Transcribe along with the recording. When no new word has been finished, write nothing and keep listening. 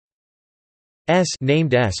S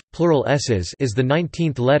named S, plural S's is the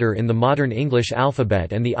 19th letter in the modern English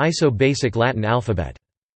alphabet and the ISO basic Latin alphabet.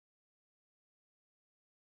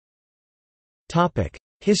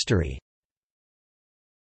 History.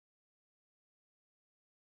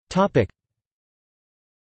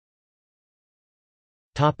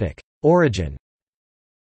 Origin.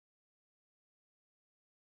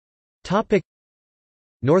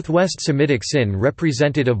 Northwest Semitic sin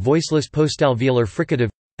represented a voiceless postalveolar fricative,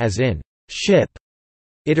 as in ship.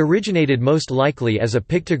 It originated most likely as a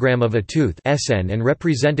pictogram of a tooth (sn) and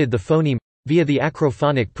represented the phoneme via the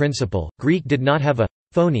acrophonic principle. Greek did not have a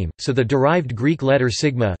phoneme, so the derived Greek letter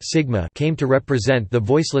sigma came to represent the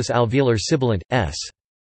voiceless alveolar sibilant s.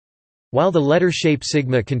 While the letter shape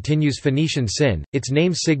sigma continues Phoenician sin, its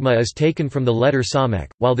name sigma is taken from the letter samek,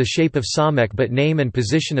 while the shape of samek but name and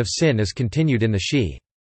position of sin is continued in the she.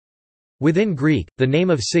 Within Greek, the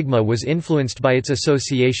name of sigma was influenced by its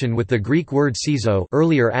association with the Greek word sizo,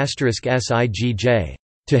 earlier *sigj,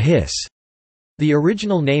 to hiss. The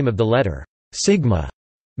original name of the letter sigma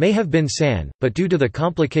may have been san, but due to the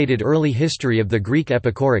complicated early history of the Greek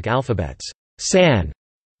epicoric alphabets, san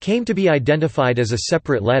came to be identified as a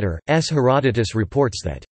separate letter. Herodotus reports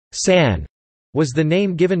that san was the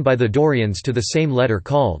name given by the Dorians to the same letter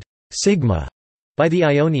called sigma by the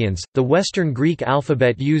Ionians. The Western Greek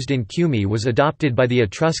alphabet used in Cumae was adopted by the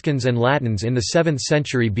Etruscans and Latins in the 7th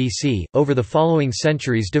century BC, over the following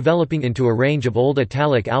centuries developing into a range of Old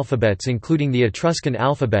Italic alphabets including the Etruscan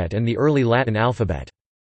alphabet and the early Latin alphabet.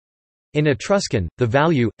 In Etruscan, the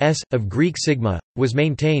value s of Greek sigma was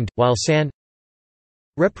maintained, while san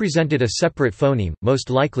represented a separate phoneme, most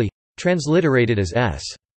likely transliterated as s.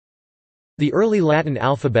 The early Latin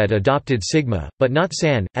alphabet adopted sigma, but not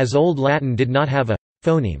san, as Old Latin did not have a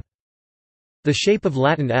phoneme. The shape of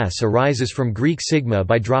Latin s arises from Greek sigma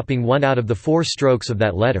by dropping one out of the 4 strokes of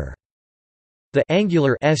that letter. The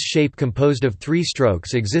angular s shape composed of 3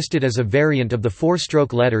 strokes existed as a variant of the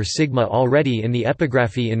 4-stroke letter sigma already in the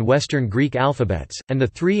epigraphy in Western Greek alphabets, and the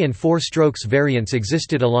 3 and 4 strokes variants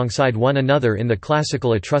existed alongside one another in the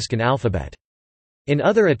classical Etruscan alphabet. In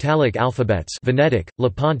other Italic alphabets Venetic,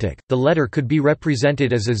 Lepontic, the letter could be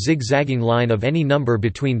represented as a zigzagging line of any number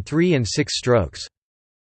between 3 and 6 strokes.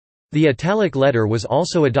 The Italic letter was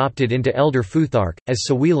also adopted into Elder Futhark, as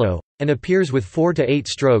Sawilo, and appears with 4 to 8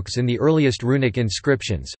 strokes in the earliest runic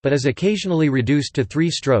inscriptions, but is occasionally reduced to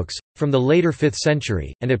 3 strokes, from the later 5th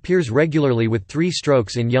century, and appears regularly with 3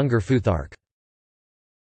 strokes in younger Futhark.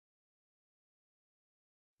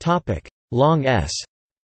 Long s.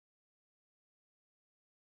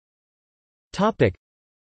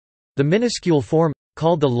 The minuscule form,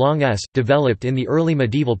 called the long s, developed in the early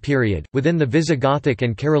medieval period, within the Visigothic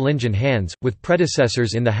and Carolingian hands, with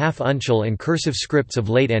predecessors in the half-uncial and cursive scripts of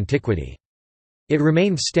late antiquity. It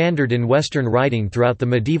remained standard in Western writing throughout the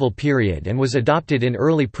medieval period and was adopted in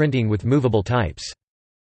early printing with movable types.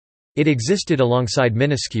 It existed alongside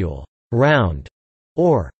minuscule, round,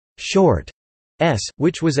 or short s,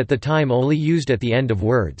 which was at the time only used at the end of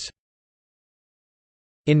words.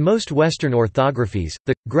 In most Western orthographies,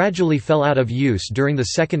 the gradually fell out of use during the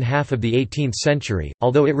second half of the 18th century,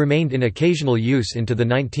 although it remained in occasional use into the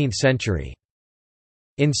 19th century.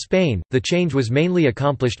 In Spain, the change was mainly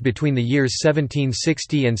accomplished between the years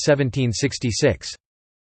 1760 and 1766.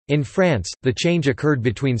 In France, the change occurred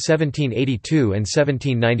between 1782 and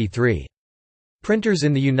 1793. Printers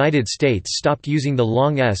in the United States stopped using the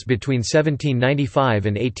long s between 1795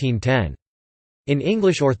 and 1810. In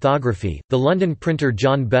English orthography, the London printer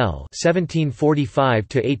John Bell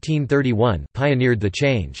 (1745–1831) pioneered the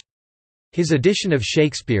change. His edition of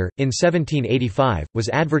Shakespeare, in 1785, was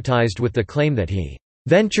advertised with the claim that he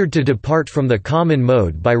 "ventured to depart from the common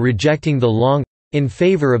mode by rejecting the long in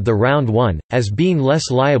favour of the round one, as being less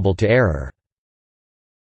liable to error."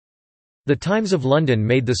 The Times of London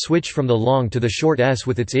made the switch from the long to the short s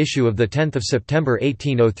with its issue of 10 September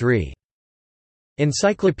 1803.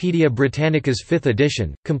 Encyclopædia Britannica's 5th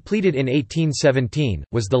edition, completed in 1817,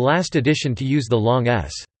 was the last edition to use the long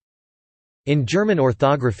s. In German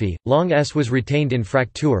orthography, long s was retained in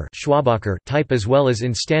Fraktur type as well as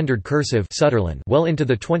in standard cursive well into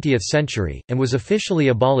the 20th century, and was officially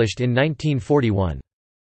abolished in 1941.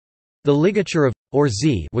 The ligature of or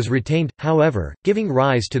z was retained, however, giving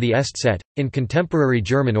rise to the Eszett in contemporary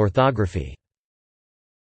German orthography.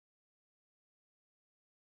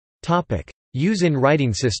 Use in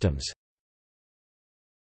writing systems.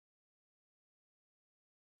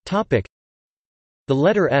 The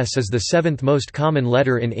letter S is the 7th most common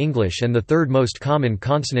letter in English and the 3rd most common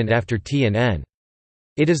consonant after T and N.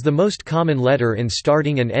 It is the most common letter in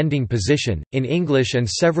starting and ending position. In English and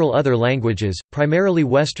several other languages, primarily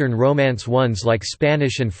Western Romance ones like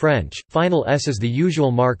Spanish and French, final S is the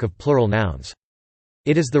usual mark of plural nouns.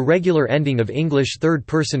 It is the regular ending of English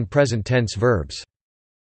third-person present tense verbs.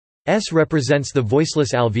 S represents the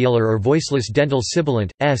voiceless alveolar or voiceless dental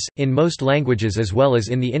sibilant, S, in most languages as well as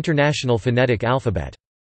in the International Phonetic Alphabet.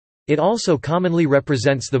 It also commonly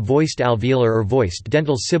represents the voiced alveolar or voiced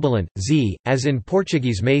dental sibilant, Z, as in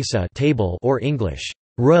Portuguese mesa table or English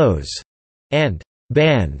rose and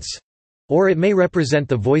bands, or it may represent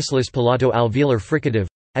the voiceless palato-alveolar fricative,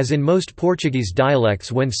 as in most Portuguese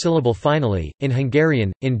dialects when syllable finally, in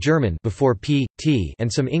Hungarian, in German before p, t,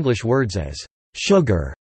 and some English words as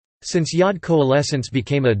sugar, since yod coalescence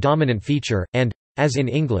became a dominant feature, and, as in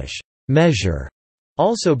English, measure.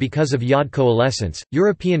 Also because of yod coalescence,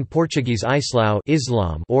 European Portuguese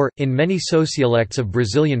Islam or, in many sociolects of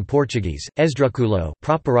Brazilian Portuguese, esdrúxulo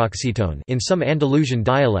in some Andalusian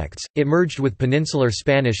dialects, it merged with Peninsular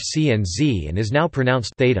Spanish C and Z and is now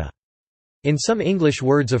pronounced theta. In some English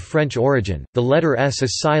words of French origin, the letter S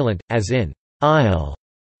is silent, as in isle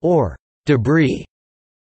or debris.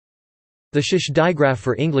 The sh digraph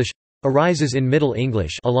for English arises in Middle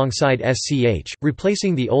English alongside sch,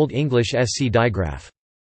 replacing the Old English sc digraph.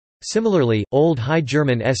 Similarly, Old High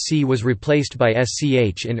German sc was replaced by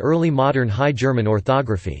sch in early modern High German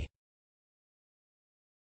orthography.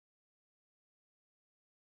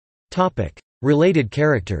 Topic: Related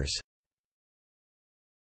characters.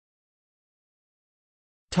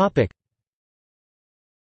 Topic: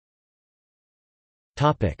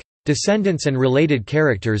 Descendants and related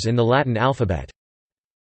characters in the Latin alphabet.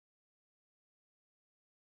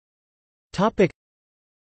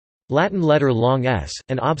 Latin letter long s,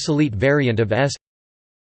 an obsolete variant of s.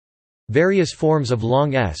 Various forms of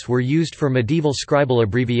long s were used for medieval scribal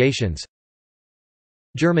abbreviations.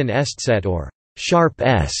 German Eszett or sharp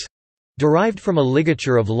s, derived from a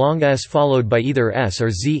ligature of long s followed by either s or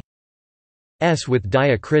z. S with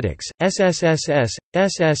diacritics, SSSS,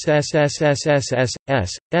 SSSSSSS,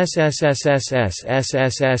 SSSSSSSSSS.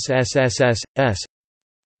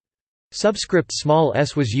 Subscript small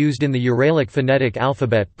s was used in the Uralic phonetic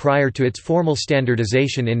alphabet prior to its formal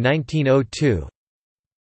standardization in 1902.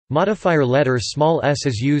 Modifier letter small s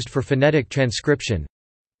is used for phonetic transcription.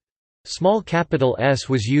 Small capital S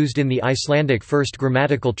was used in the Icelandic first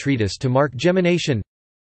grammatical treatise to mark gemination.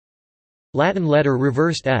 Latin letter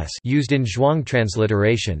reversed s used in Zhuang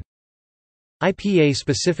transliteration.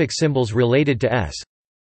 IPA-specific symbols related to s.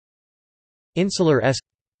 Insular s.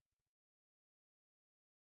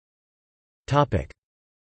 Topic: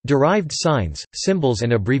 Derived signs, symbols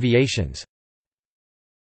and abbreviations.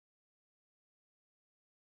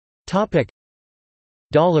 Topic: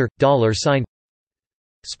 dollar sign,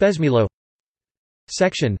 spesmilo,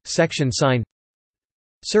 section sign,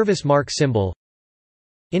 service mark symbol,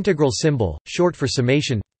 integral symbol, short for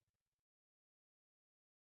summation.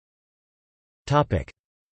 Topic: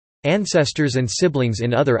 Ancestors and siblings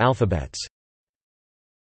in other alphabets.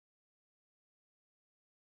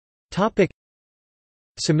 Topic: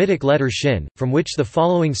 Semitic letter shin, from which the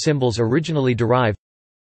following symbols originally derive.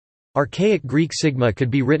 Archaic Greek sigma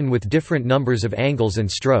could be written with different numbers of angles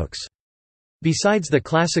and strokes. Besides the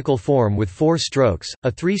classical form with 4 strokes,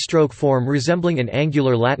 a 3-stroke form resembling an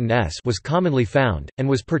angular Latin S was commonly found, and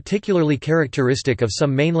was particularly characteristic of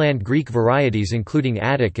some mainland Greek varieties including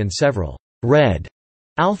Attic and several red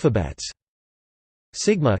alphabets.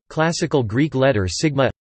 Sigma, classical Greek letter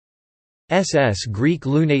sigma. SS Greek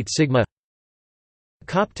lunate sigma.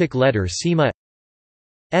 Coptic letter sigma.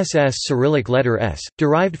 SS Cyrillic letter S,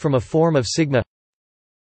 derived from a form of sigma.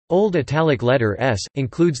 Old Italic letter S,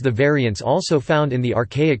 includes the variants also found in the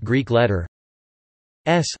archaic Greek letter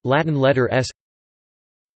S, Latin letter S.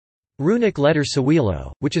 Runic letter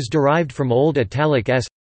Sawilo, which is derived from Old Italic S.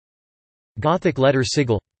 Gothic letter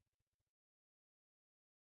sigil.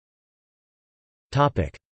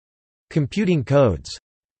 Computing codes.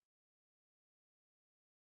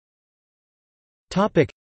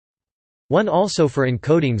 One also for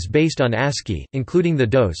encodings based on ASCII, including the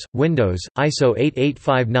DOS, Windows, ISO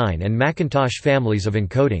 8859 and Macintosh families of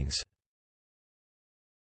encodings.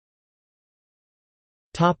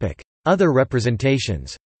 Other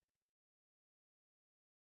representations.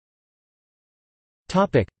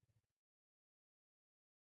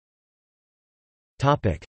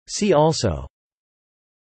 See also.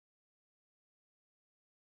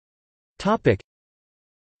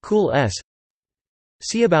 Cool S.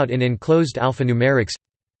 See about in enclosed alphanumerics.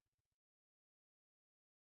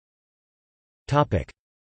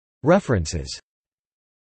 References.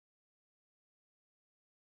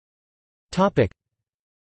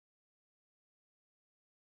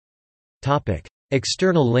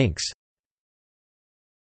 External links.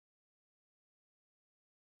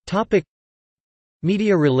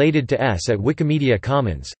 Media related to S at Wikimedia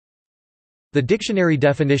Commons. The dictionary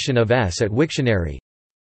definition of S at Wiktionary.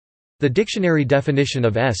 The dictionary definition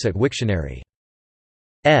of S at Wiktionary.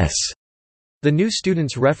 S. The New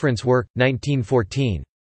Student's Reference Work, 1914.